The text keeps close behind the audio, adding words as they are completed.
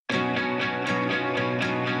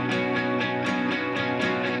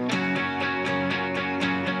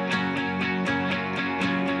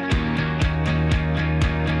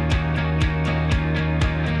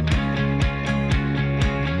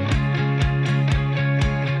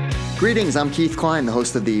Greetings, I'm Keith Klein, the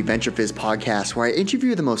host of the VentureFizz podcast, where I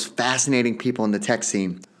interview the most fascinating people in the tech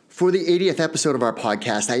scene. For the 80th episode of our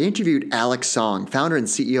podcast, I interviewed Alex Song, founder and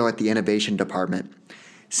CEO at the Innovation Department.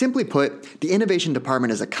 Simply put, the Innovation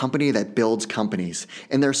Department is a company that builds companies.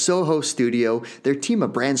 In their Soho studio, their team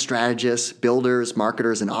of brand strategists, builders,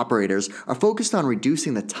 marketers, and operators are focused on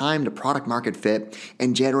reducing the time to product market fit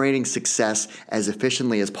and generating success as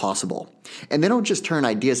efficiently as possible. And they don't just turn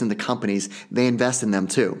ideas into companies, they invest in them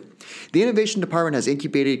too. The Innovation Department has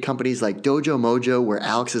incubated companies like Dojo Mojo, where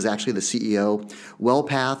Alex is actually the CEO,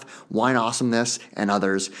 WellPath, Wine Awesomeness, and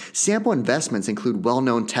others. Sample investments include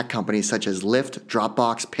well-known tech companies such as Lyft,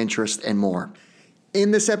 Dropbox, Pinterest, and more.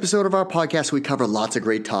 In this episode of our podcast, we cover lots of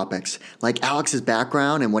great topics, like Alex's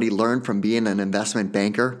background and what he learned from being an investment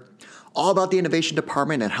banker, all about the Innovation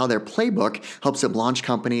Department and how their playbook helps them launch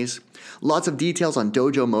companies, lots of details on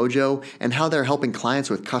Dojo Mojo and how they're helping clients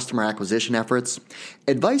with customer acquisition efforts,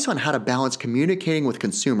 advice on how to balance communicating with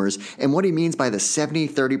consumers and what he means by the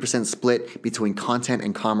 70-30% split between content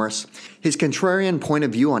and commerce, his contrarian point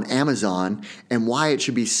of view on Amazon and why it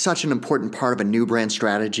should be such an important part of a new brand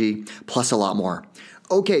strategy, plus a lot more.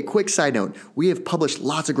 Okay, quick side note. We have published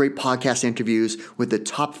lots of great podcast interviews with the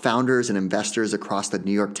top founders and investors across the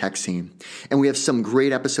New York tech scene. And we have some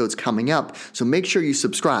great episodes coming up, so make sure you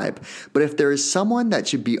subscribe. But if there is someone that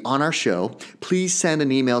should be on our show, please send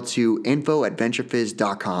an email to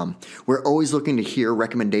info@venturefizz.com. We're always looking to hear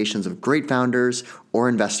recommendations of great founders or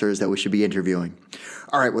investors that we should be interviewing.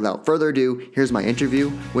 All right, without further ado, here's my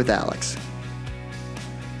interview with Alex.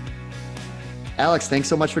 Alex, thanks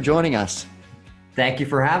so much for joining us. Thank you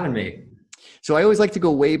for having me. So I always like to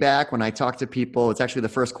go way back when I talk to people. It's actually the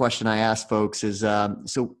first question I ask folks is,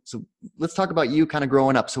 so let's talk about you kind of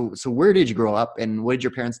growing up. So where did you grow up and what did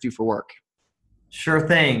your parents do for work? Sure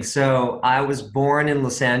thing. So I was born in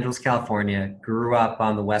Los Angeles, California, grew up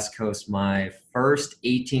on the West Coast my first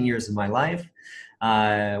 18 years of my life.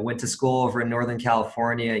 Went to school over in Northern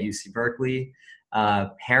California at UC Berkeley.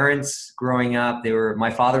 Parents growing up,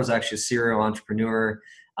 my father was actually a serial entrepreneur.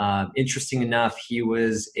 Interesting enough, he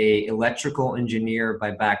was an electrical engineer by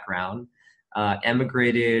background,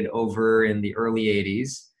 emigrated over in the early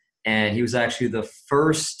 80s, and he was actually the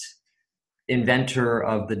first inventor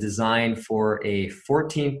of the design for a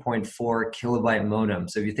 14.4 kilobyte modem.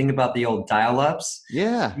 So if you think about the old dial-ups, he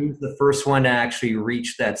was the first one to actually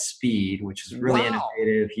reach that speed, which is really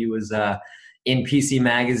innovative. He was in PC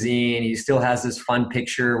Magazine. He still has this fun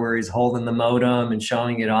picture where he's holding the modem and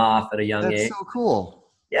showing it off at a young age. That's so cool.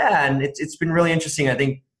 Yeah, and it's been really interesting. I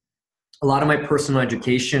think a lot of my personal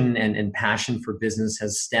education and passion for business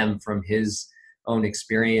has stemmed from his own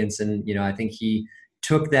experience. And, I think he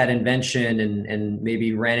took that invention and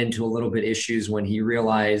maybe ran into a little bit issues when he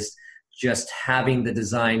realized just having the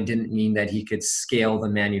design didn't mean that he could scale the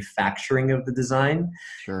manufacturing of the design.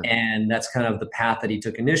 Sure. And that's kind of the path that he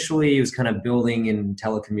took initially. He was kind of building in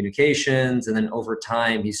telecommunications. And then over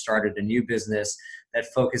time, he started a new business that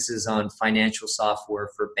focuses on financial software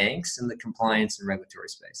for banks in the compliance and regulatory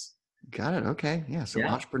space. Got it. Okay. Yeah. So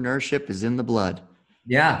entrepreneurship is in the blood.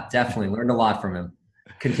 Yeah, definitely. Learned a lot from him.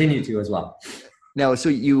 Continue to as well. Now, so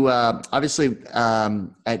you obviously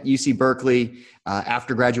at UC Berkeley,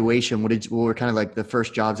 after graduation, what were kind of like the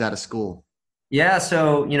first jobs out of school? Yeah.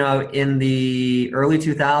 So, in the early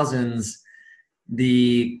 2000s,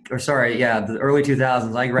 the early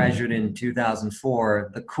 2000s, I graduated in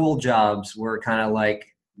 2004. The cool jobs were kind of like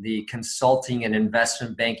the consulting and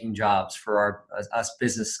investment banking jobs for us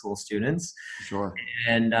business school students. Sure.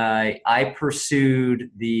 And I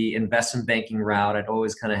pursued the investment banking route. I'd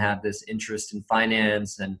always kind of had this interest in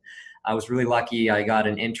finance, and I was really lucky. I got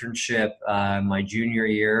an internship my junior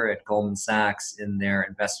year at Goldman Sachs in their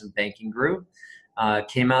investment banking group.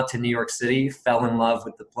 Came out to New York City, fell in love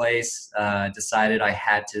with the place, decided I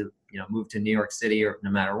had to, move to New York City or no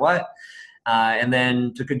matter what. And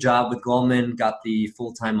then took a job with Goldman, got the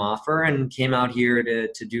full-time offer, and came out here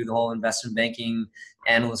to do the whole investment banking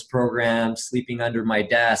analyst program, sleeping under my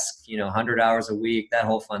desk, 100 hours a week, that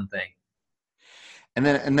whole fun thing. And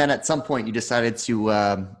then at some point you decided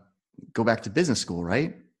to go back to business school,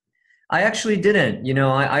 right? I actually didn't.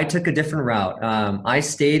 I took a different route. I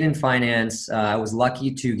stayed in finance. I was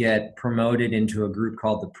lucky to get promoted into a group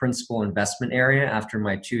called the Principal Investment Area after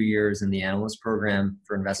my 2 years in the analyst program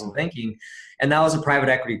for investment banking. And that was a private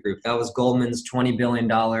equity group. That was Goldman's $20 billion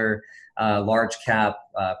large cap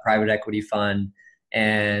private equity fund.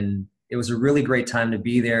 And it was a really great time to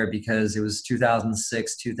be there because it was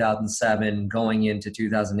 2006, 2007, going into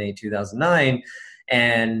 2008, 2009.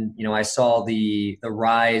 And, I saw the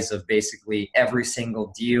rise of basically every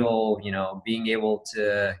single deal, being able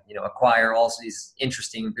to, acquire all these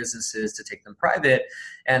interesting businesses to take them private.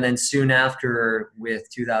 And then soon after, with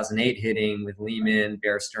 2008 hitting, with Lehman,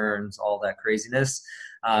 Bear Stearns, all that craziness,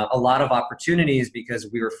 a lot of opportunities because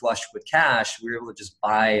we were flushed with cash. We were able to just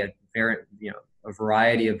buy a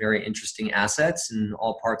variety of very interesting assets in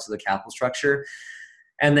all parts of the capital structure.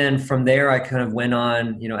 And then from there, I kind of went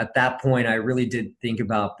on, at that point, I really did think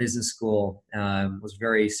about business school, was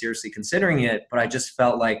very seriously considering it, but I just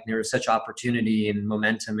felt like there was such opportunity and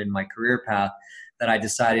momentum in my career path that I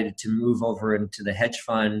decided to move over into the hedge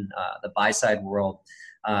fund, the buy side world.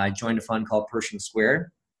 I joined a fund called Pershing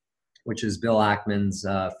Square, which is Bill Ackman's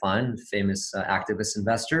fund, famous activist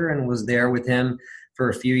investor, and was there with him for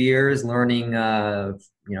a few years, learning, how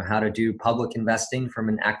to do public investing from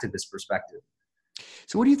an activist perspective.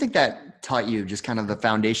 So what do you think that taught you, just kind of the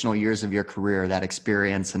foundational years of your career, that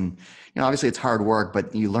experience? And, obviously it's hard work,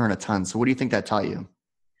 but you learn a ton. So what do you think that taught you?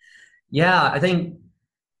 Yeah, I think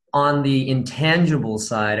on the intangible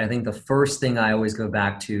side, I think the first thing I always go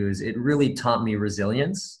back to is it really taught me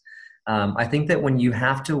resilience. I think that when you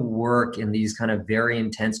have to work in these kind of very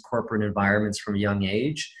intense corporate environments from a young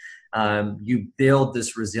age, you build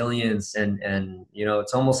this resilience and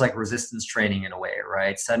it's almost like resistance training in a way,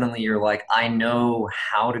 right? Suddenly you're like, I know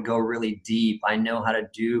how to go really deep. I know how to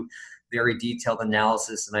do very detailed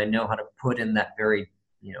analysis, and I know how to put in that very,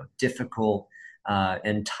 difficult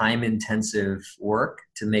and time intensive work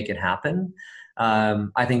to make it happen.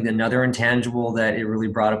 I think another intangible that it really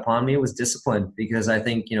brought upon me was discipline, because I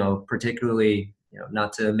think, particularly,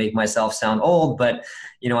 not to make myself sound old, but,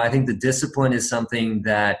 I think the discipline is something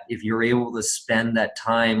that if you're able to spend that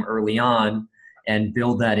time early on and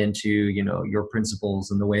build that into, your principles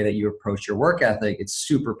and the way that you approach your work ethic, it's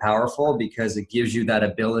super powerful because it gives you that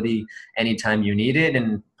ability anytime you need it.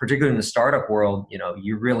 And particularly in the startup world,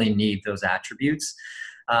 you really need those attributes.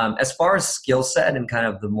 As far as skill set and kind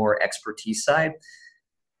of the more expertise side,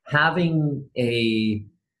 having a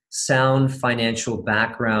sound financial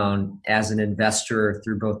background as an investor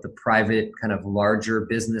through both the private kind of larger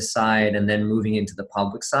business side and then moving into the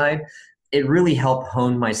public side, it really helped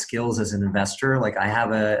hone my skills as an investor. Like I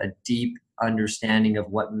have a deep understanding of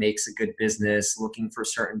what makes a good business, looking for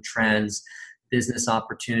certain trends, business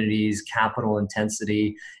opportunities, capital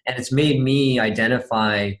intensity, and it's made me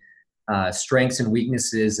identify strengths and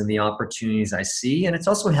weaknesses and the opportunities I see. And it's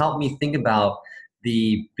also helped me think about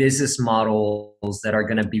the business models that are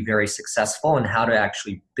going to be very successful and how to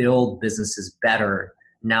actually build businesses better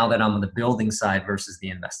now that I'm on the building side versus the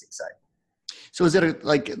investing side. So do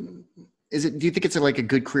you think it's like a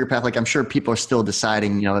good career path? Like I'm sure people are still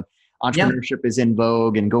deciding, entrepreneurship is in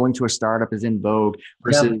vogue and going to a startup is in vogue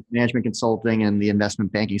versus management consulting and the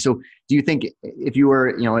investment banking. So do you think if you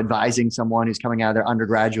were, advising someone who's coming out of their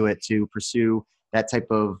undergraduate to pursue that type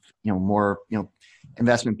of, more,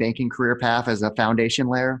 investment banking career path as a foundation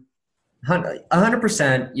layer?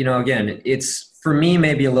 100%. Again, it's for me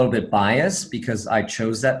maybe a little bit biased because I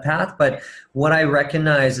chose that path. But what I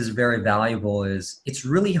recognize is very valuable is it's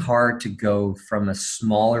really hard to go from a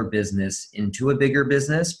smaller business into a bigger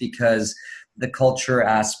business because the culture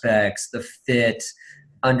aspects, the fit,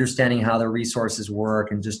 understanding how the resources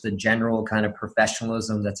work, and just the general kind of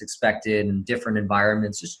professionalism that's expected in different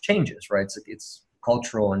environments just changes, right? It's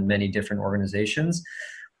cultural in many different organizations.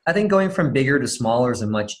 I think going from bigger to smaller is a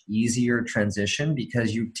much easier transition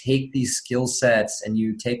because you take these skill sets and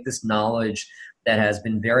you take this knowledge that has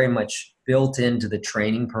been very much built into the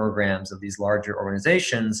training programs of these larger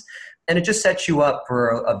organizations, and it just sets you up for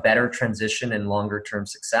a better transition and longer term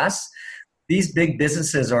success. These big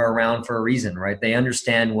businesses are around for a reason, right? They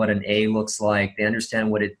understand what an A looks like. They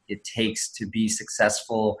understand what it takes to be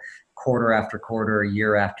successful quarter after quarter,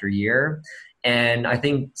 year after year. And I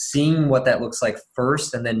think seeing what that looks like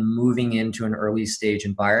first and then moving into an early stage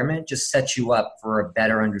environment just sets you up for a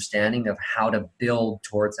better understanding of how to build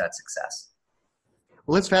towards that success.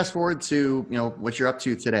 Well, let's fast forward to, what you're up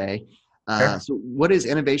to today. Sure. So what is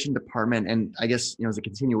Innovation Department? And I guess, as a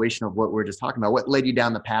continuation of what we were just talking about, what led you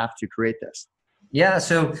down the path to create this? Yeah.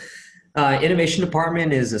 So Innovation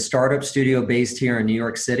Department is a startup studio based here in New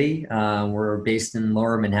York City. We're based in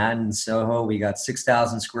Lower Manhattan, Soho. We got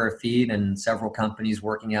 6,000 square feet and several companies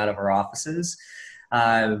working out of our offices.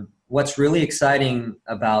 What's really exciting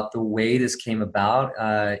about the way this came about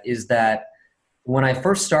is that when I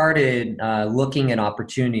first started looking at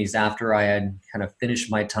opportunities after I had kind of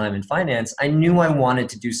finished my time in finance, I knew I wanted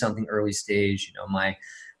to do something early stage. My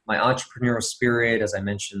entrepreneurial spirit, as I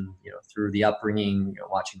mentioned, through the upbringing,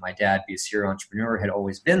 watching my dad be a serial entrepreneur, had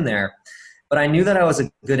always been there. But I knew that I was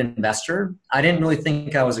a good investor. I didn't really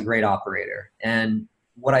think I was a great operator. And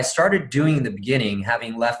what I started doing in the beginning,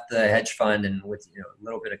 having left the hedge fund and with a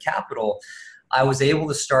little bit of capital, I was able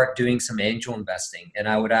to start doing some angel investing. And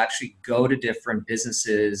I would actually go to different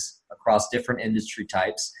businesses across different industry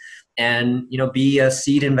types and be a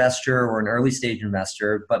seed investor or an early stage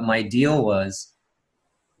investor. But my deal was,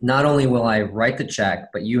 not only will I write the check,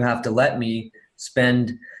 but you have to let me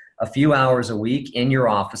spend a few hours a week in your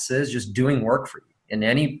offices just doing work for you in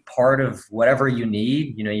any part of whatever you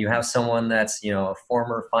need. You have someone that's a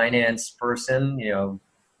former finance person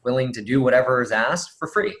willing to do whatever is asked for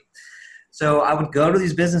free. So I would go to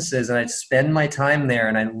these businesses and I'd spend my time there,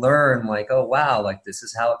 and I'd learn like, oh wow, like this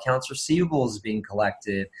is how accounts receivable is being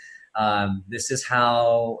collected. This is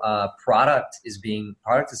how product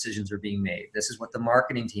decisions are being made. This is what the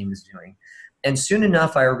marketing team is doing. And soon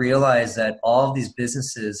enough, I realized that all of these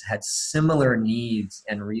businesses had similar needs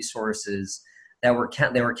and resources that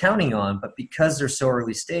they were counting on, but because they're so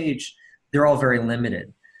early stage, they're all very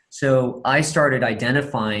limited. So I started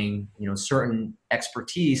identifying, certain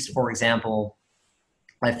expertise. For example,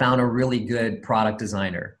 I found a really good product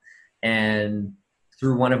designer, and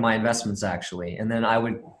through one of my investments actually. And then I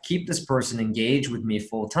would keep this person engaged with me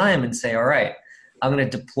full time and say, all right, I'm going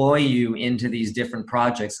to deploy you into these different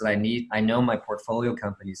projects that I know my portfolio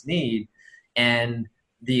companies need. And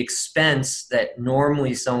the expense that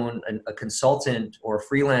normally a consultant or a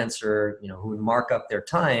freelancer, who would mark up their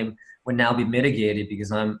time, would now be mitigated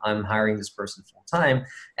because I'm hiring this person full time.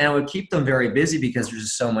 And I would keep them very busy because there's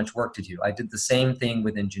just so much work to do. I did the same thing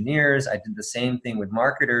with engineers. I did the same thing with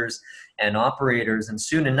marketers and operators. And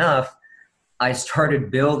soon enough, I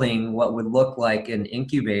started building what would look like an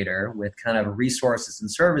incubator with kind of resources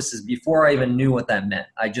and services before I even knew what that meant.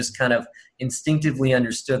 I just kind of instinctively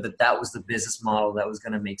understood that was the business model that was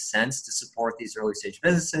going to make sense to support these early stage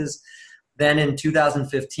businesses. Then in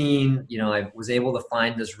 2015, I was able to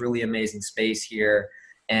find this really amazing space here,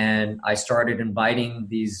 and I started inviting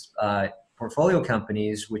these portfolio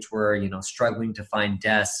companies, which were struggling to find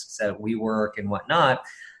desks at WeWork and whatnot,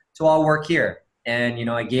 to all work here. And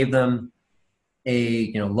I gave them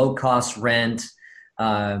a low cost rent.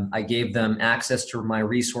 I gave them access to my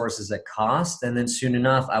resources at cost, and then soon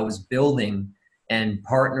enough, I was building and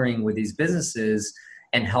partnering with these businesses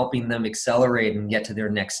and helping them accelerate and get to their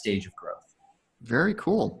next stage of growth. Very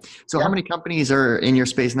cool. So how many companies are in your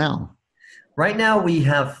space now? Right now we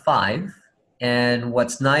have 5. And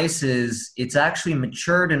what's nice is it's actually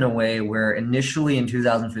matured in a way where initially in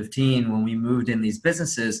 2015, when we moved in these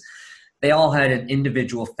businesses, they all had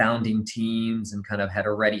individual founding teams and kind of had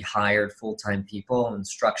already hired full-time people and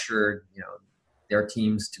structured, their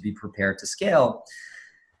teams to be prepared to scale.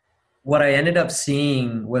 What I ended up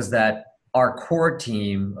seeing was that our core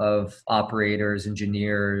team of operators,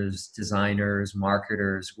 engineers, designers,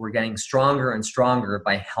 marketers, were getting stronger and stronger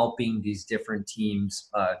by helping these different teams,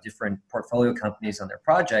 different portfolio companies on their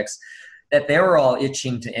projects, that they were all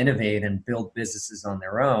itching to innovate and build businesses on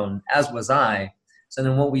their own, as was I. So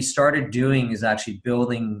then what we started doing is actually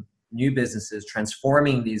building new businesses,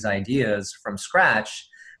 transforming these ideas from scratch,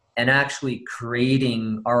 and actually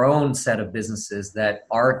creating our own set of businesses that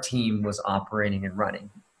our team was operating and running.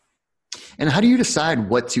 And how do you decide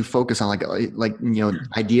what to focus on? Like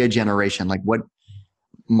idea generation, like what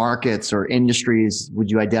markets or industries would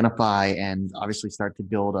you identify and obviously start to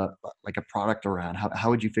build a product around? How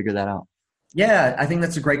would you figure that out? Yeah, I think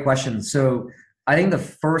that's a great question. So I think the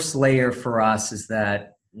first layer for us is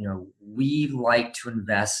that, we like to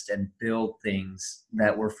invest and build things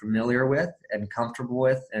that we're familiar with and comfortable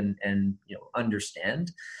with and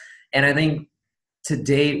understand. And I think to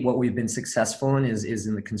date, what we've been successful in is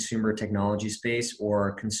in the consumer technology space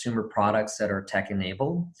or consumer products that are tech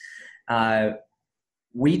enabled.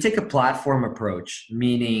 We take a platform approach,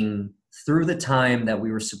 meaning through the time that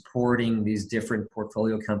we were supporting these different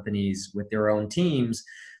portfolio companies with their own teams,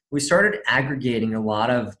 we started aggregating a lot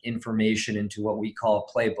of information into what we call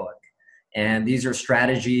a playbook. And these are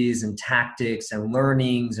strategies and tactics and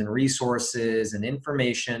learnings and resources and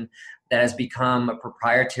information that has become a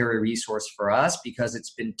proprietary resource for us because it's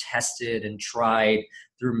been tested and tried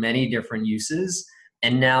through many different uses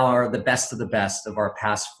and now are the best of our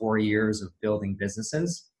past 4 years of building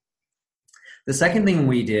businesses. The second thing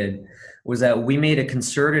we did was that we made a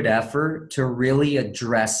concerted effort to really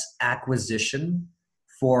address acquisition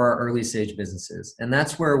for our early stage businesses. And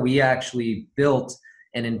that's where we actually built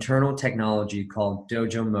an internal technology called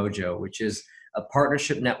Dojo Mojo, which is a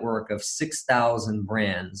partnership network of 6,000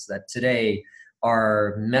 brands that today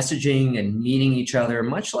are messaging and meeting each other,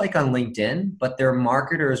 much like on LinkedIn, but they're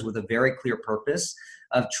marketers with a very clear purpose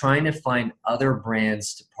of trying to find other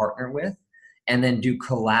brands to partner with and then do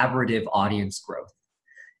collaborative audience growth.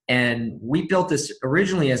 And we built this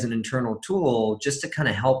originally as an internal tool just to kind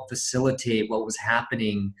of help facilitate what was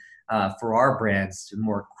happening for our brands to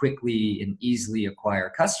more quickly and easily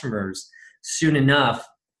acquire customers. Soon enough,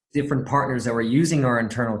 different partners that were using our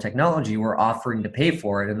internal technology were offering to pay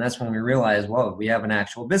for it. And that's when we realized, whoa, we have an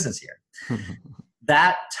actual business here.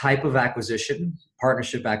 That type of acquisition,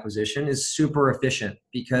 partnership acquisition, is super efficient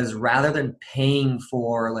because rather than paying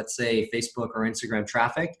for, let's say, Facebook or Instagram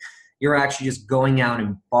traffic, you're actually just going out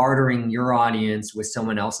and bartering your audience with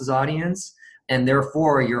someone else's audience. And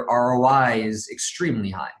therefore, your ROI is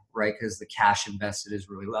extremely high, right? Because the cash invested is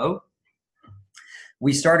really low.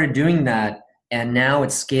 We started doing that, and now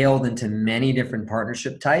it's scaled into many different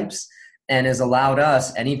partnership types and has allowed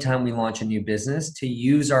us, anytime we launch a new business, to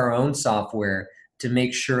use our own software to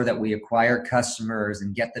make sure that we acquire customers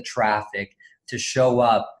and get the traffic to show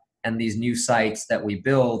up and these new sites that we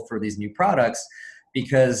build for these new products.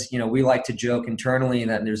 Because, we like to joke internally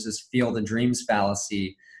that there's this field of dreams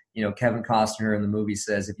fallacy. Kevin Costner in the movie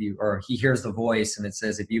says, he hears the voice and it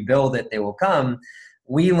says, if you build it, they will come.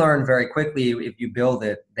 We learn very quickly, if you build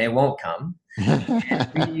it, they won't come.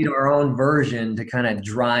 We need our own version to kind of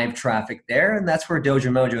drive traffic there. And that's where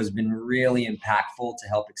Dojo Mojo has been really impactful to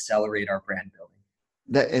help accelerate our brand building.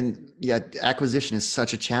 Acquisition is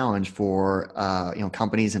such a challenge for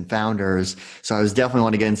companies and founders. So I was definitely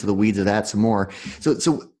want to get into the weeds of that some more.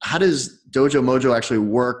 So how does Dojo Mojo actually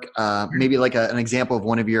work? Maybe like an example of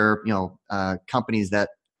one of your companies that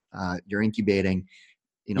you're incubating.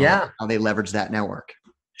 How they leverage that network.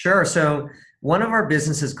 Sure. So one of our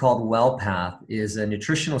businesses called WellPath is a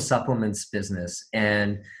nutritional supplements business,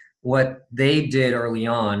 and what they did early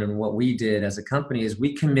on and what we did as a company is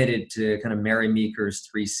we committed to kind of Mary Meeker's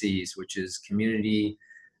 3 C's, which is community,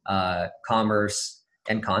 commerce,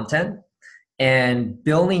 and content. And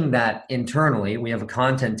building that internally, we have a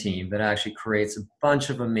content team that actually creates a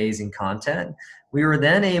bunch of amazing content. We were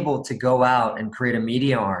then able to go out and create a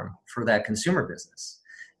media arm for that consumer business.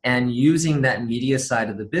 And using that media side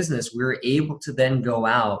of the business, we were able to then go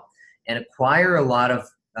out and acquire a lot of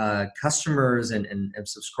customers and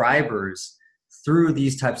subscribers through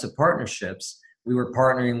these types of partnerships. We were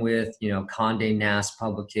partnering with, Condé Nast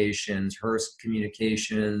Publications, Hearst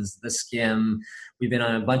Communications, The Skim. We've been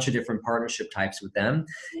on a bunch of different partnership types with them.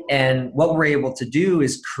 And what we're able to do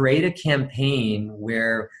is create a campaign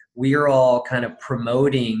where we are all kind of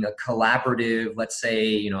promoting a collaborative, let's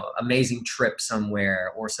say, amazing trip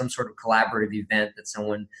somewhere or some sort of collaborative event that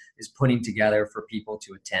someone is putting together for people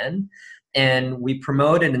to attend. And we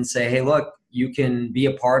promote it and say, hey, look, you can be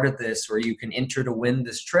a part of this or you can enter to win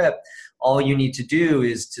this trip. All you need to do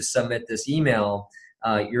is to submit this email,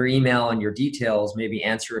 your email and your details, maybe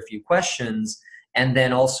answer a few questions, and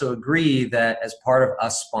then also agree that as part of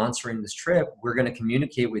us sponsoring this trip, we're going to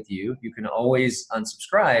communicate with you. You can always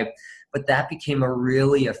unsubscribe, but that became a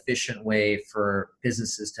really efficient way for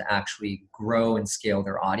businesses to actually grow and scale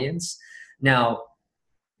their audience. Now,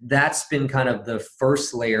 that's been kind of the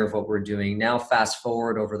first layer of what we're doing. Now, fast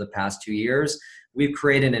forward over the past 2 years, we've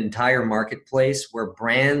created an entire marketplace where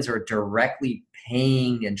brands are directly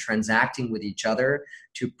paying and transacting with each other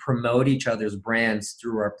to promote each other's brands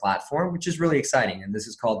through our platform, which is really exciting. And this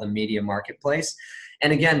is called the Media Marketplace.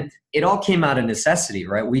 And again, it all came out of necessity,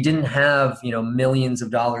 right? We didn't have, millions of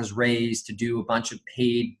dollars raised to do a bunch of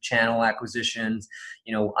paid channel acquisitions.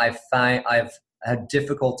 I've had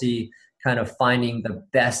difficulty kind of finding the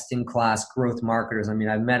best in class growth marketers. I mean,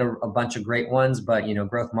 I've met a bunch of great ones, but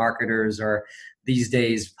growth marketers are these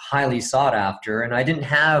days highly sought after. And I didn't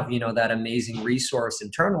have, that amazing resource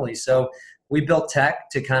internally. So we built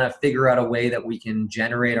tech to kind of figure out a way that we can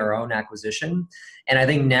generate our own acquisition. And I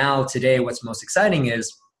think now today, what's most exciting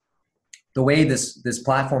is the way this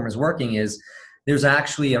platform is working is there's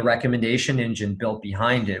actually a recommendation engine built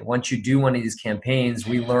behind it. Once you do one of these campaigns,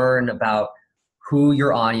 we learn about who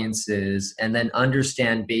your audience is, and then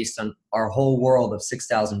understand based on our whole world of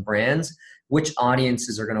 6,000 brands, which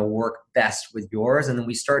audiences are going to work best with yours. And then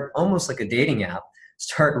we start almost like a dating app,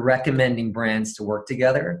 start recommending brands to work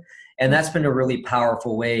together. And that's been a really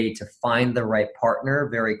powerful way to find the right partner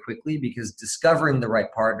very quickly, because discovering the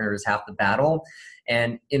right partner is half the battle.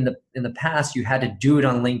 And in the past, you had to do it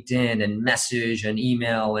on LinkedIn and message and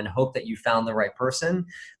email and hope that you found the right person.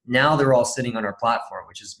 Now they're all sitting on our platform,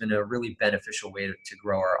 which has been a really beneficial way to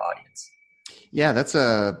grow our audience. Yeah, that's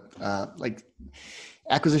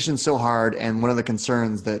acquisition's so hard. And one of the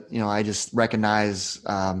concerns that, I just recognize,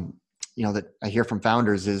 that I hear from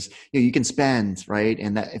founders is, you can spend, right?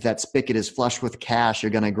 And that if that spigot is flush with cash,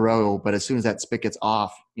 you're going to grow. But as soon as that spigot's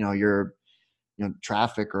off, your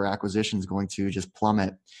traffic or acquisition is going to just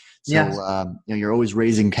plummet. Yeah. So, you're always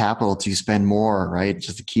raising capital to spend more, right?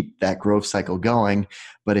 Just to keep that growth cycle going.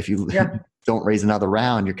 But if you Yeah. don't raise another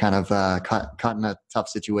round, you're kind of caught in a tough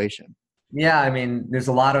situation. Yeah, I mean, there's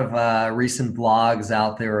a lot of recent blogs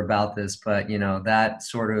out there about this, but that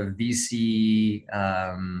sort of VC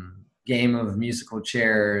game of musical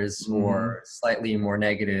chairs Hmm. or slightly more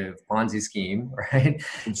negative Ponzi scheme, right?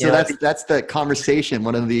 And You so know, I think that's the conversation.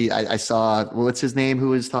 One of the I saw, what's his name, who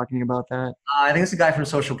was talking about that? I think it's a guy from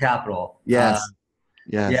Social Capital. Yes,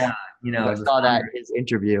 yes. Yeah, I the saw that founder. his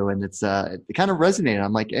interview, and it kind of resonated.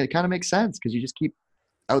 I'm like, it kind of makes sense because you just keep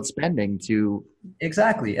outspending to.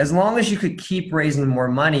 Exactly. As long as you could keep raising more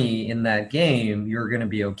money in that game, you're going to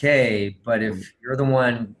be okay. But if you're the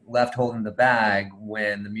one left holding the bag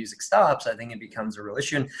when the music stops, I think it becomes a real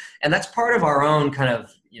issue. And that's part of our own kind of,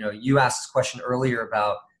 you asked this question earlier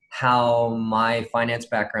about how my finance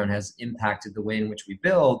background has impacted the way in which we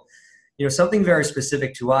build. Something very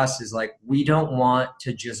specific to us is like, we don't want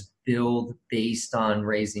to just build based on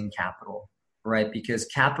raising capital, right? Because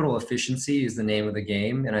capital efficiency is the name of the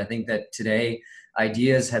game. And I think that today,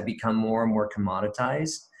 ideas have become more and more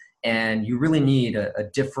commoditized, and you really need a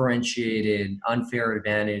differentiated unfair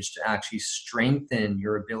advantage to actually strengthen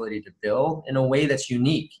your ability to build in a way that's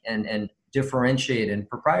unique and differentiated and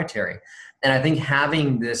proprietary. And I think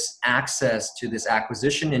having this access to this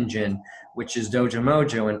acquisition engine, which is Dojo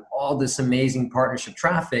Mojo, and all this amazing partnership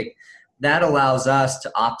traffic, that allows us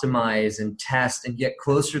to optimize and test and get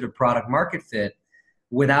closer to product market fit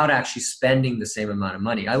without actually spending the same amount of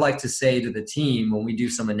money. I like to say to the team when we do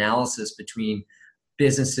some analysis between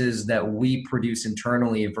businesses that we produce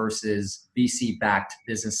internally versus VC-backed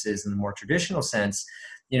businesses in the more traditional sense,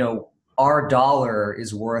 our dollar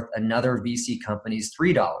is worth another VC company's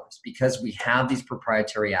 $3 because we have these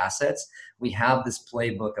proprietary assets, we have this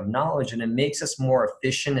playbook of knowledge, and it makes us more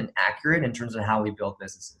efficient and accurate in terms of how we build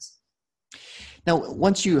businesses. Now,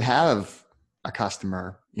 once you have a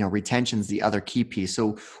customer, retention's the other key piece.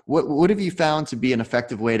 So what have you found to be an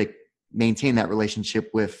effective way to maintain that relationship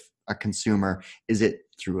with a consumer? Is it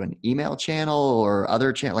through an email channel or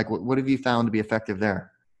other channel? Like what have you found to be effective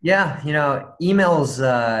there? Yeah, email's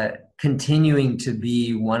continuing to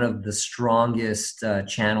be one of the strongest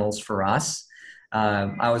channels for us.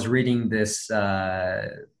 I was reading this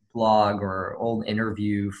blog or old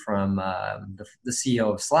interview from the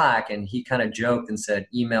CEO of Slack, and he kind of joked and said,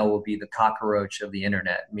 email will be the cockroach of the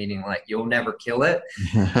internet, meaning like you'll never kill it.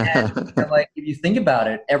 And like if you think about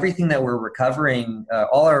it, everything that we're recovering,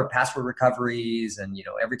 all our password recoveries, and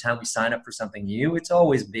every time we sign up for something new, it's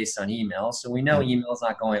always based on email. So we know Yeah. email is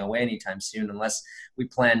not going away anytime soon, unless we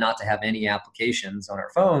plan not to have any applications on our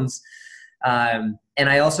phones. And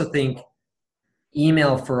I also think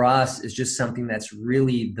email for us is just something that's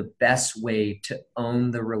really the best way to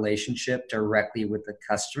own the relationship directly with the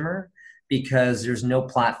customer, because there's no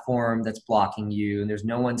platform that's blocking you, and there's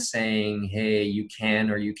no one saying, hey, you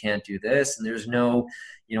can or you can't do this, and there's no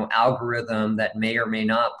algorithm that may or may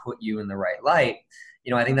not put you in the right light.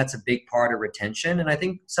 I think that's a big part of retention. And I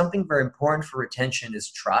think something very important for retention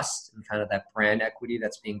is trust and kind of that brand equity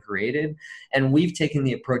that's being created. And we've taken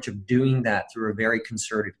the approach of doing that through a very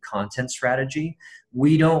concerted content strategy.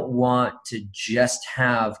 We don't want to just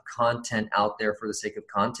have content out there for the sake of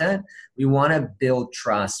content. We want to build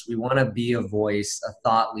trust. We want to be a voice, a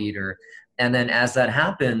thought leader. And then as that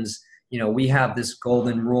happens, we have this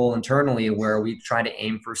golden rule internally where we try to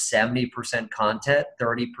aim for 70% content,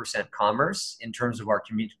 30% commerce in terms of our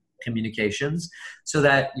communications, so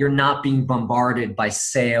that you're not being bombarded by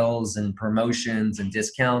sales and promotions and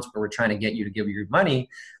discounts where we're trying to get you to give you your money.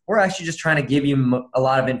 We're actually just trying to give you a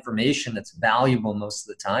lot of information that's valuable most of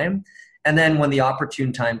the time. And then when the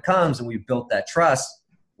opportune time comes and we've built that trust,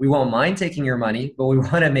 we won't mind taking your money, but we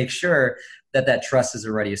want to make sure that trust is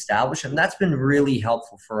already established. And that's been really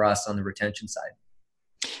helpful for us on the retention side.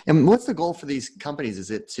 And what's the goal for these companies?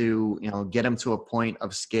 Is it to, get them to a point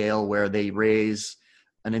of scale where they raise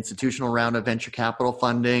an institutional round of venture capital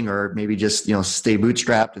funding, or maybe just, stay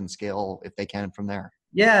bootstrapped and scale if they can from there?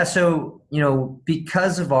 Yeah. So,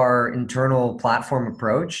 because of our internal platform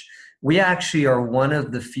approach, we actually are one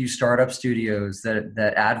of the few startup studios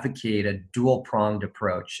that advocate a dual-pronged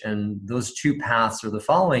approach. And those two paths are the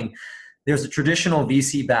following. There's a traditional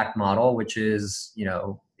VC-backed model, which is,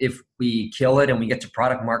 if we kill it and we get to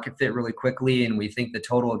product market fit really quickly and we think the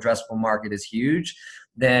total addressable market is huge,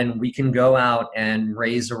 then we can go out and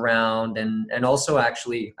raise around. And also,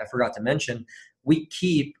 actually, I forgot to mention, we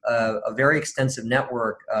keep a very extensive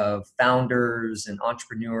network of founders and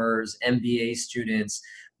entrepreneurs, MBA students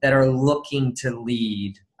that are looking to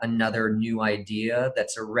lead another new idea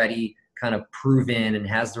that's already kind of proven and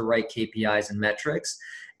has the right KPIs and metrics.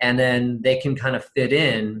 And then they can kind of fit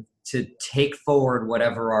in to take forward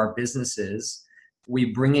whatever our business is. We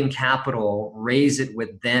bring in capital, raise it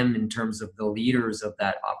with them in terms of the leaders of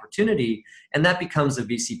that opportunity, and that becomes a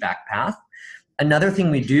VC-backed path. Another thing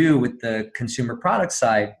we do with the consumer product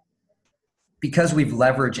side, because we've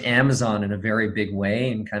leveraged Amazon in a very big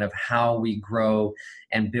way and kind of how we grow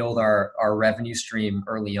and build our revenue stream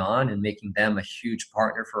early on and making them a huge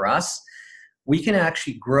partner for us, we can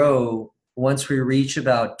actually grow. Once we reach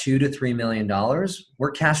about $2 to $3 million,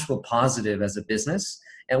 we're cash flow positive as a business.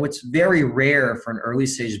 And it's very rare for an early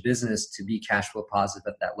stage business to be cash flow positive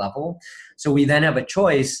at that level. So we then have a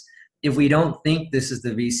choice. If we don't think this is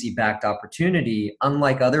the VC-backed opportunity,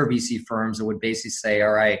 unlike other VC firms that would basically say,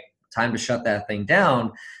 all right, time to shut that thing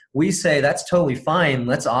down, we say that's totally fine.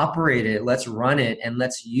 Let's operate it, let's run it, and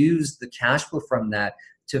let's use the cash flow from that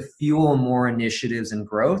to fuel more initiatives and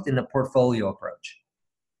growth in the portfolio approach.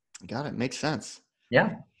 Got it. Makes sense.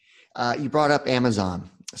 Yeah. You brought up Amazon.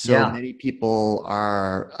 So many people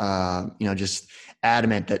are, just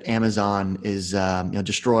adamant that Amazon is,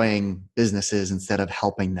 destroying businesses instead of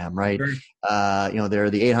helping them, right? Sure. They're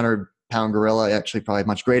the 800-pound gorilla, actually probably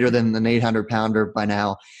much greater than an 800-pounder by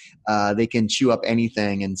now. They can chew up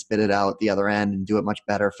anything and spit it out the other end and do it much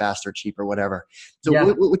better, faster, cheaper, whatever.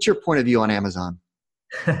 So what's your point of view on Amazon?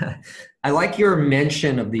 I like your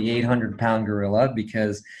mention of the 800-pound gorilla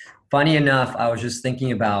because funny enough, I was just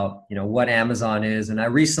thinking about, what Amazon is. And I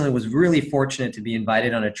recently was really fortunate to be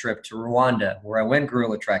invited on a trip to Rwanda where I went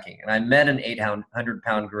gorilla trekking and I met an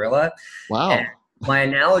 800-pound gorilla. Wow. And my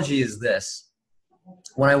analogy is this.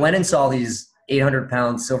 When I went and saw these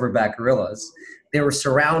 800-pound silverback gorillas, they were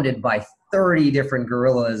surrounded by 30 different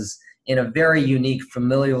gorillas in a very unique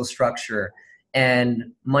familial structure.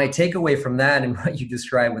 And my takeaway from that and what you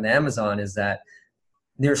described with Amazon is that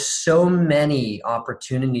there's so many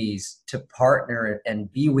opportunities to partner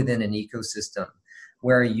and be within an ecosystem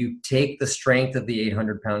where you take the strength of the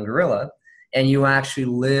 800-pound gorilla and you actually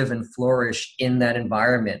live and flourish in that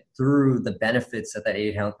environment through the benefits that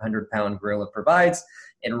 800-pound gorilla provides.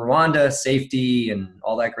 In Rwanda, safety and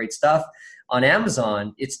all that great stuff. On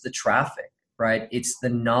Amazon, it's the traffic, right? It's the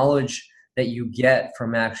knowledge that you get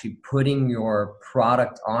from actually putting your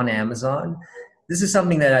product on Amazon. This is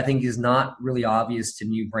something that I think is not really obvious to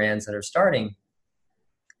new brands that are starting.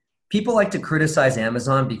 People like to criticize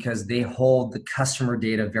Amazon because they hold the customer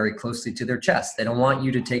data very closely to their chest. They don't want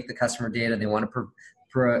you to take the customer data. They want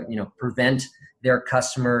to prevent their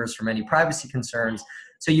customers from any privacy concerns.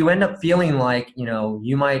 So you end up feeling like,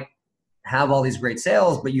 you might have all these great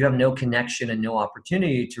sales, but you have no connection and no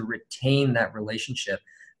opportunity to retain that relationship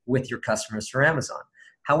with your customers through Amazon.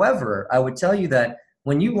 However, I would tell you that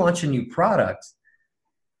when you launch a new product,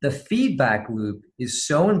 the feedback loop is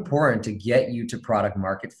so important to get you to product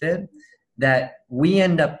market fit that we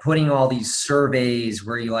end up putting all these surveys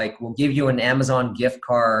where we'll give you an Amazon gift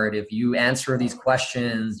card if you answer these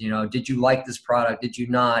questions, did you like this product? Did you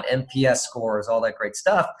not? NPS scores, all that great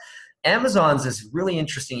stuff. Amazon's this really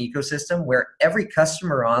interesting ecosystem where every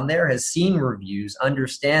customer on there has seen reviews,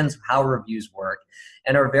 understands how reviews work,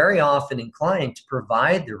 and are very often inclined to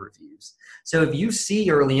provide the reviews. So if you see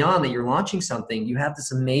early on that you're launching something, you have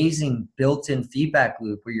this amazing built-in feedback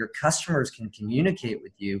loop where your customers can communicate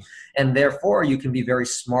with you, and therefore you can be very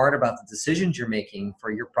smart about the decisions you're making for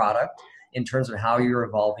your product in terms of how you're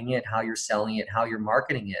evolving it, how you're selling it, how you're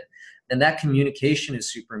marketing it. And that communication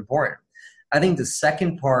is super important. I think the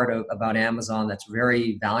second part about Amazon that's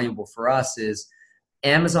very valuable for us is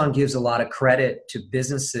Amazon gives a lot of credit to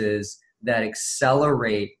businesses that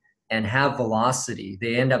accelerate and have velocity.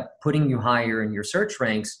 They end up putting you higher in your search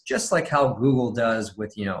ranks, just like how Google does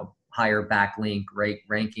with, higher backlink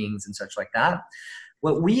rankings and such like that.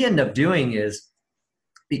 What we end up doing is,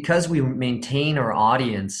 because we maintain our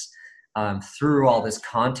audience through all this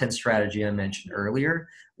content strategy I mentioned earlier,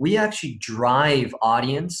 we actually drive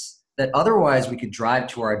audience that otherwise we could drive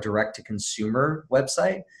to our direct-to-consumer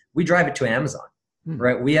website. We drive it to Amazon.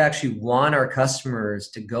 Right? We actually want our customers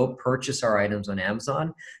to go purchase our items on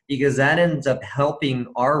Amazon because that ends up helping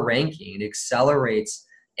our ranking. It accelerates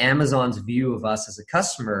Amazon's view of us as a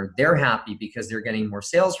customer. They're happy because they're getting more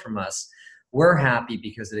sales from us. We're happy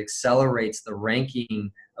because it accelerates the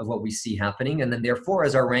ranking of what we see happening. And then therefore,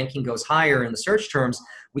 as our ranking goes higher in the search terms,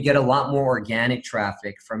 we get a lot more organic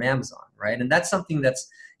traffic from Amazon, right? And that's something that's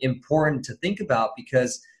important to think about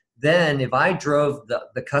because then if I drove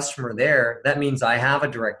the customer there, that means I have a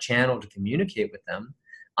direct channel to communicate with them.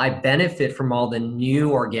 I benefit from all the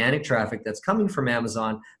new organic traffic that's coming from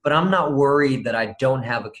Amazon, but I'm not worried that I don't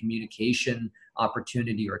have a communication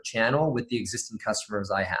opportunity or channel with the existing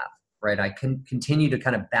customers I have. right? I can continue to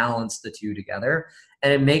kind of balance the two together,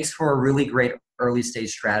 and it makes for a really great early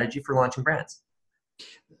stage strategy for launching brands.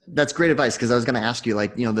 That's great advice, because I was going to ask you,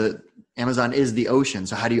 like, the Amazon is the ocean.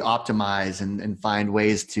 So how do you optimize and find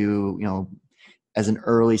ways to, as an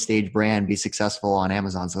early stage brand, be successful on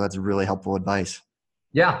Amazon? So that's really helpful advice.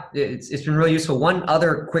 Yeah, it's been really useful. One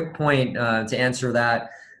other quick point to answer that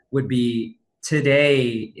would be,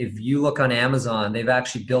 today, if you look on Amazon, they've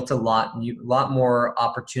actually built a lot more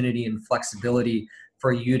opportunity and flexibility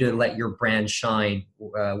for you to let your brand shine,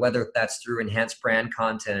 whether that's through enhanced brand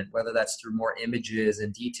content, whether that's through more images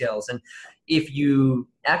and details. And if you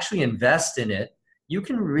actually invest in it, you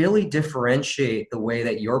can really differentiate the way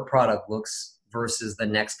that your product looks versus the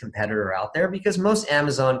next competitor out there, because most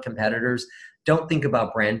Amazon competitors don't think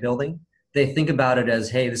about brand building. They think about it as,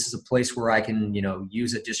 hey, this is a place where I can,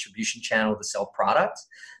 use a distribution channel to sell products.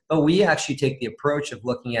 But we actually take the approach of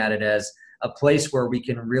looking at it as a place where we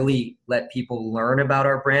can really let people learn about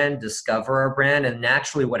our brand, discover our brand. And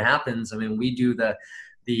naturally what happens, we do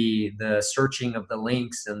the searching of the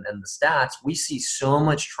links and the stats. We see so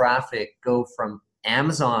much traffic go from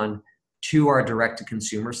Amazon to our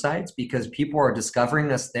direct-to-consumer sites, because people are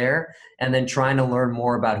discovering us there and then trying to learn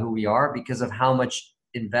more about who we are because of how much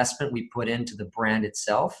investment we put into the brand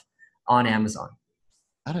itself on Amazon.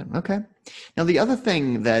 Got it. Okay. Now, the other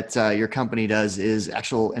thing that your company does is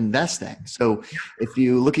actual investing. So if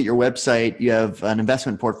you look at your website, you have an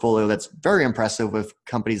investment portfolio that's very impressive with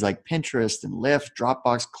companies like Pinterest and Lyft,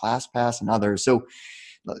 Dropbox, ClassPass, and others. So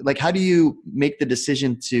like, how do you make the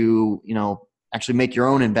decision to, actually make your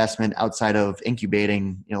own investment outside of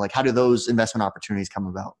incubating? Like, how do those investment opportunities come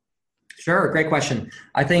about? Sure. Great question.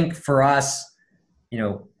 I think for us,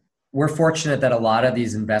 we're fortunate that a lot of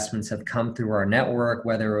these investments have come through our network,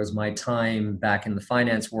 whether it was my time back in the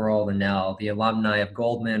finance world and now the alumni of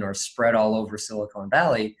Goldman or spread all over Silicon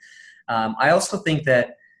Valley. I also think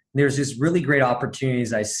that there's just really great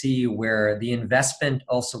opportunities I see where the investment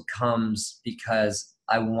also comes because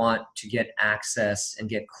I want to get access and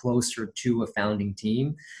get closer to a founding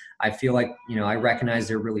team. I feel like, I recognize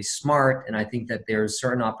they're really smart, and I think that there's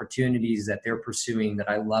certain opportunities that they're pursuing that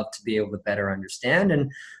I love to be able to better understand.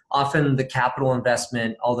 And often the capital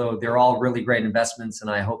investment, although they're all really great investments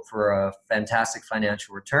and I hope for a fantastic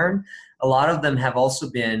financial return, a lot of them have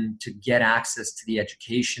also been to get access to the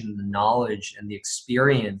education, the knowledge, and the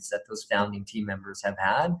experience that those founding team members have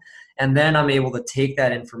had. And then I'm able to take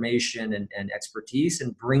that information and expertise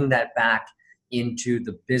and bring that back into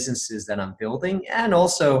the businesses that I'm building. And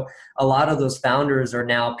also, a lot of those founders are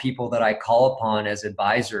now people that I call upon as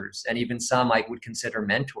advisors, and even some I would consider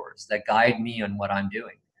mentors that guide me on what I'm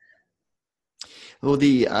doing. Well,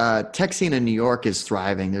 the tech scene in New York is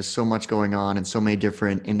thriving. There's so much going on in so many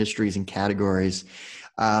different industries and categories.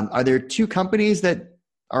 Are there two companies that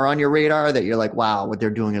are on your radar that you're like, wow, what they're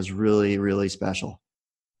doing is really, really special?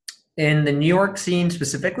 In the New York scene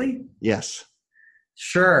specifically? Yes.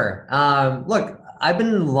 Sure. Look, I've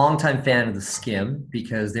been a longtime fan of the Skim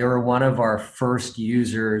because they were one of our first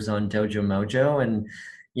users on Dojo Mojo. And,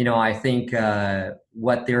 I think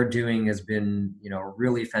what they're doing has been,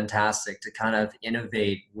 really fantastic to kind of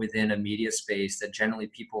innovate within a media space that generally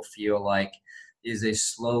people feel like is a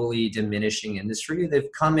slowly diminishing industry. They've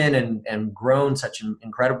come in and grown such an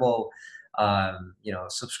incredible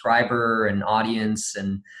subscriber and audience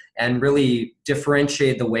and really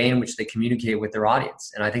differentiate the way in which they communicate with their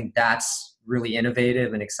audience. And I think that's really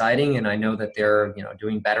innovative and exciting. And I know that they're,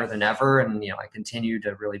 doing better than ever. And, I continue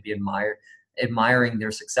to really be admiring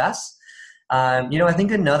their success. I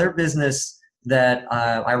think another business that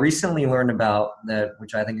I recently learned about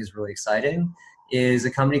which I think is really exciting, is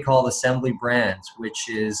a company called Assembly Brands, which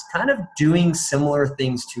is kind of doing similar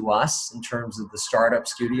things to us in terms of the startup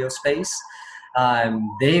studio space.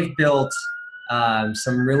 They've built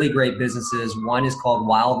some really great businesses. One is called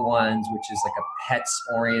Wild Ones, which is like a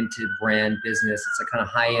pets-oriented brand business. It's a kind of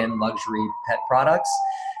high-end luxury pet products.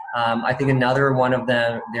 I think another one of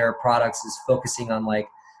their products is focusing on like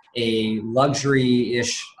a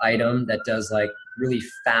luxury-ish item that does like really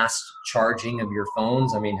fast charging of your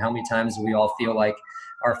phones. How many times do we all feel like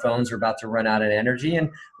our phones are about to run out of energy? And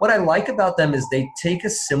what I like about them is they take a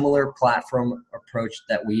similar platform approach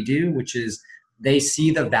that we do, which is they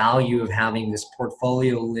see the value of having this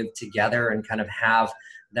portfolio live together and kind of have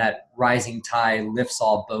that rising tide lifts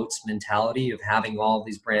all boats mentality of having all of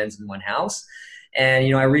these brands in one house.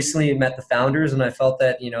 And, I recently met the founders and I felt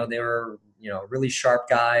that, they were really sharp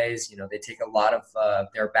guys. They take a lot of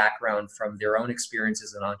their background from their own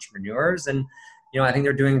experiences as entrepreneurs. And, I think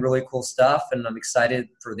they're doing really cool stuff. And I'm excited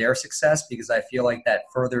for their success because I feel like that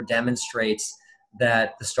further demonstrates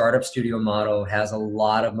that the startup studio model has a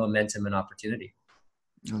lot of momentum and opportunity.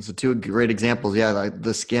 Those are two great examples. Yeah, like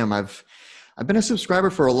the Skim. I've been a subscriber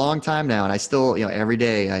for a long time now, and I still, every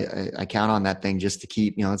day I count on that thing just to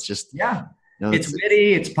keep. It's just it's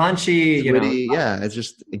witty, it's punchy. It's witty, it's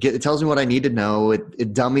just it tells me what I need to know.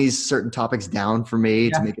 It dummies certain topics down for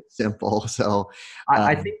me to make it simple. So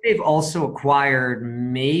I think they've also acquired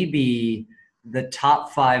maybe the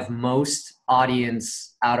top 5 most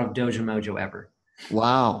audience out of Dojo Mojo ever.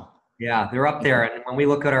 Wow. Yeah, they're up there. And when we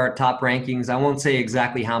look at our top rankings, I won't say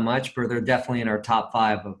exactly how much, but they're definitely in our top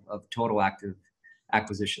 5 of total active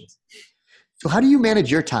acquisitions. So how do you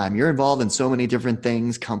manage your time? You're involved in so many different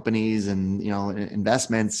things, companies and,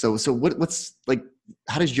 investments. So what's like,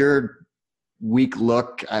 how does your week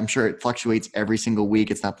look? I'm sure it fluctuates every single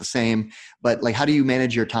week. It's not the same, but like, how do you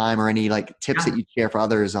manage your time, or any like tips that you share for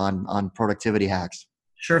others on productivity hacks?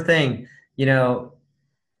 Sure thing.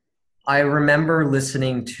 I remember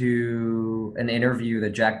listening to an interview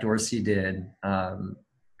that Jack Dorsey did,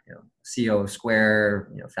 CEO of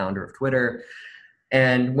Square, founder of Twitter.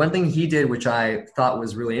 And one thing he did, which I thought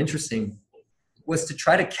was really interesting, was to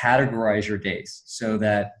try to categorize your days so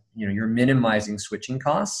that you're minimizing switching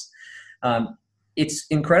costs. It's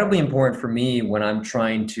incredibly important for me when I'm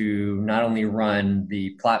trying to not only run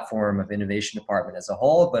the platform of innovation department as a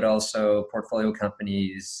whole, but also portfolio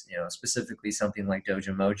companies, specifically something like Dojo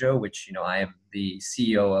Mojo, which, I am the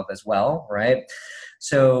CEO of as well, right?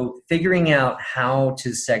 So figuring out how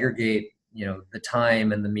to segregate, the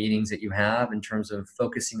time and the meetings that you have in terms of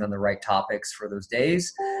focusing on the right topics for those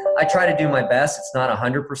days. I try to do my best. It's not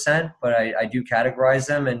 100%, but I do categorize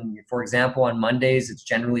them. And for example, on Mondays, it's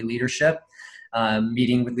generally leadership.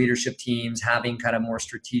 Meeting with leadership teams, having kind of more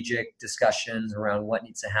strategic discussions around what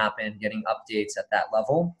needs to happen, getting updates at that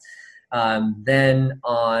level. Then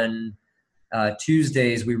on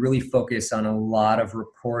Tuesdays, we really focus on a lot of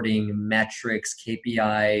reporting, metrics,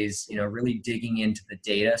 KPIs, really digging into the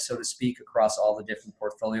data, so to speak, across all the different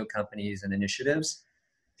portfolio companies and initiatives.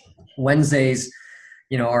 Wednesdays,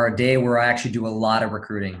 are a day where I actually do a lot of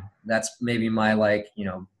recruiting. That's maybe my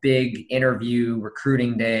big interview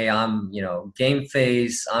recruiting day. I'm, game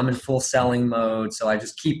face, I'm in full selling mode. So I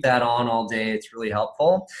just keep that on all day. It's really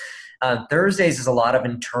helpful. Thursdays is a lot of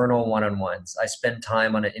internal one-on-ones. I spend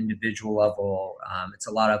time on an individual level. It's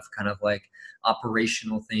a lot of kind of like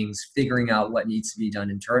operational things, figuring out what needs to be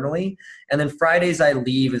done internally. And then Fridays I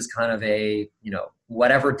leave as kind of a,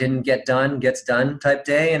 whatever didn't get done gets done type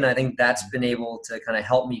day. And I think that's been able to kind of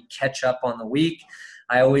help me catch up on the week.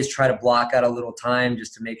 I always try to block out a little time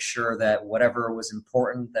just to make sure that whatever was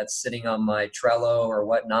important that's sitting on my Trello or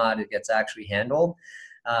whatnot, it gets actually handled.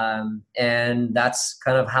 And that's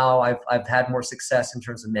kind of how I've had more success in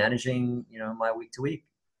terms of managing, my week to week.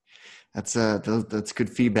 That's good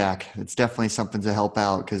feedback. It's definitely something to help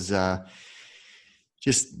out, because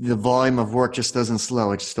just the volume of work just doesn't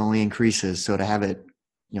slow. It just only increases. So to have it,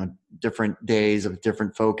 different days of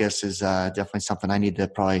different focus is definitely something I need to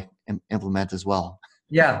probably implement as well.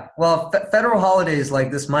 Yeah. Well, federal holidays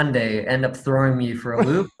like this Monday end up throwing me for a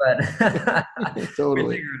loop, but totally.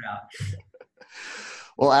 We figure it out.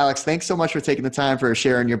 Well, Alex, thanks so much for taking the time for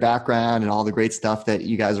sharing your background and all the great stuff that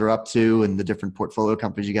you guys are up to and the different portfolio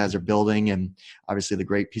companies you guys are building, and obviously the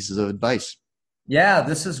great pieces of advice. Yeah,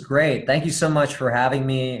 this is great. Thank you so much for having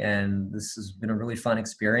me. And this has been a really fun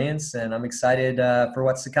experience, and I'm excited for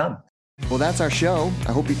what's to come. Well, that's our show.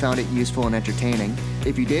 I hope you found it useful and entertaining.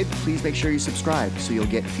 If you did, please make sure you subscribe so you'll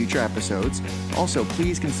get future episodes. Also,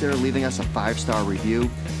 please consider leaving us a 5-star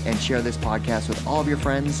review and share this podcast with all of your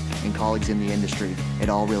friends and colleagues in the industry. It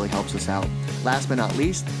all really helps us out. Last but not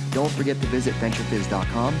least, don't forget to visit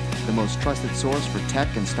VentureFizz.com, the most trusted source for tech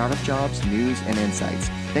and startup jobs, news, and insights.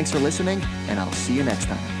 Thanks for listening, and I'll see you next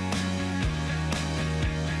time.